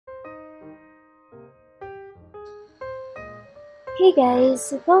Hey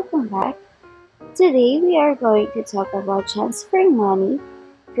guys, welcome back. Today we are going to talk about transferring money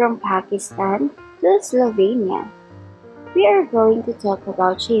from Pakistan to Slovenia. We are going to talk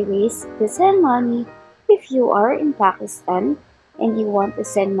about three ways to send money if you are in Pakistan and you want to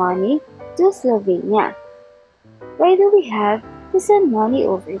send money to Slovenia. Why do we have to send money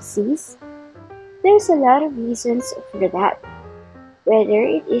overseas? There's a lot of reasons for that. Whether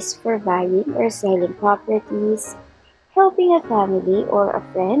it is for buying or selling properties, helping a family or a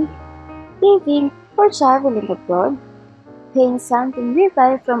friend, living or traveling abroad, paying something we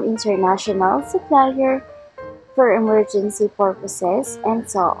buy from international supplier for emergency purposes, and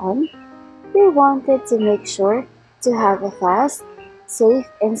so on, we wanted to make sure to have a fast, safe,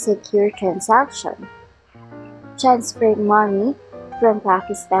 and secure transaction. Transferring money from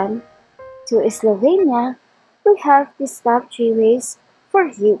Pakistan to Slovenia, we have these top three ways for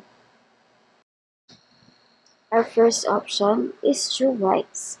you. Our first option is through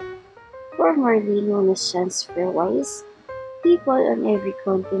Wise. Formerly known as TransferWise, people on every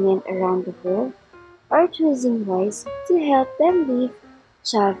continent around the world are choosing Wise to help them live,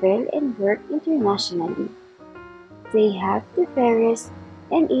 travel, and work internationally. They have the fairest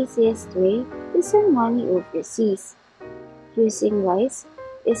and easiest way to send money overseas. Using Wise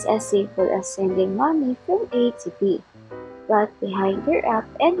is as simple as sending money from A to B, but behind their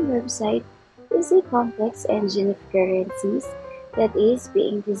app and website is a complex engine of currencies that is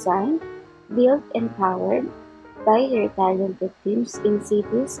being designed, built, and powered by their talented teams in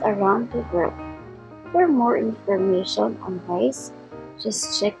cities around the world. For more information on Wise,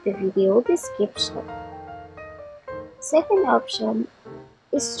 just check the video description. Second option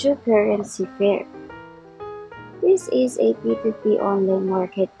is through Currency Fair. This is a P2P online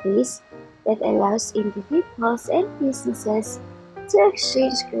marketplace that allows individuals and businesses to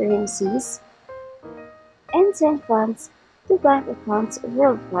exchange currencies and send funds to bank accounts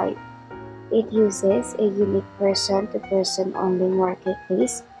worldwide. It uses a unique person-to-person online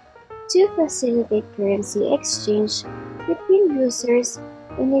marketplace to facilitate currency exchange between users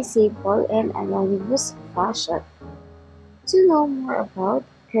in a simple and anonymous fashion. To know more about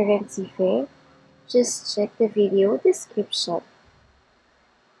Currency Fair, just check the video description.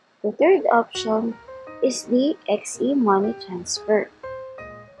 The third option is the XE Money Transfer.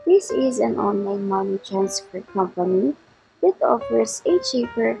 This is an online money transfer company that offers a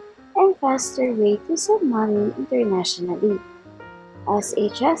cheaper and faster way to send money internationally. As a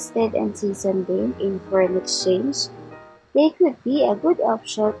trusted and seasoned name in foreign exchange, they could be a good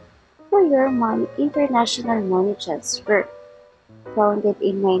option for your international money transfer. Founded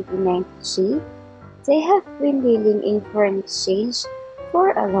in 1993, they have been dealing in foreign exchange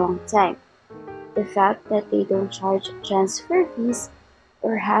for a long time. The fact that they don't charge transfer fees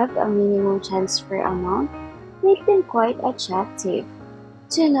or have a minimum transfer amount make them quite attractive.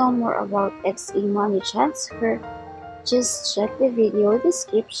 To know more about XE Money Transfer, just check the video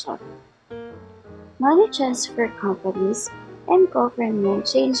description. Money transfer companies and government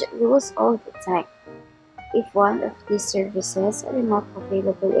change rules all the time. If one of these services are not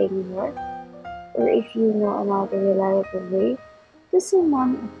available anymore, or if you know another reliable way to send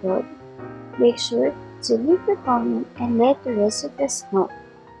money abroad, make sure to leave a comment and let the rest of us know.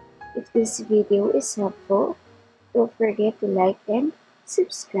 If this video is helpful, don't forget to like and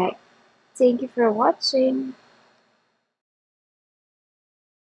subscribe. Thank you for watching.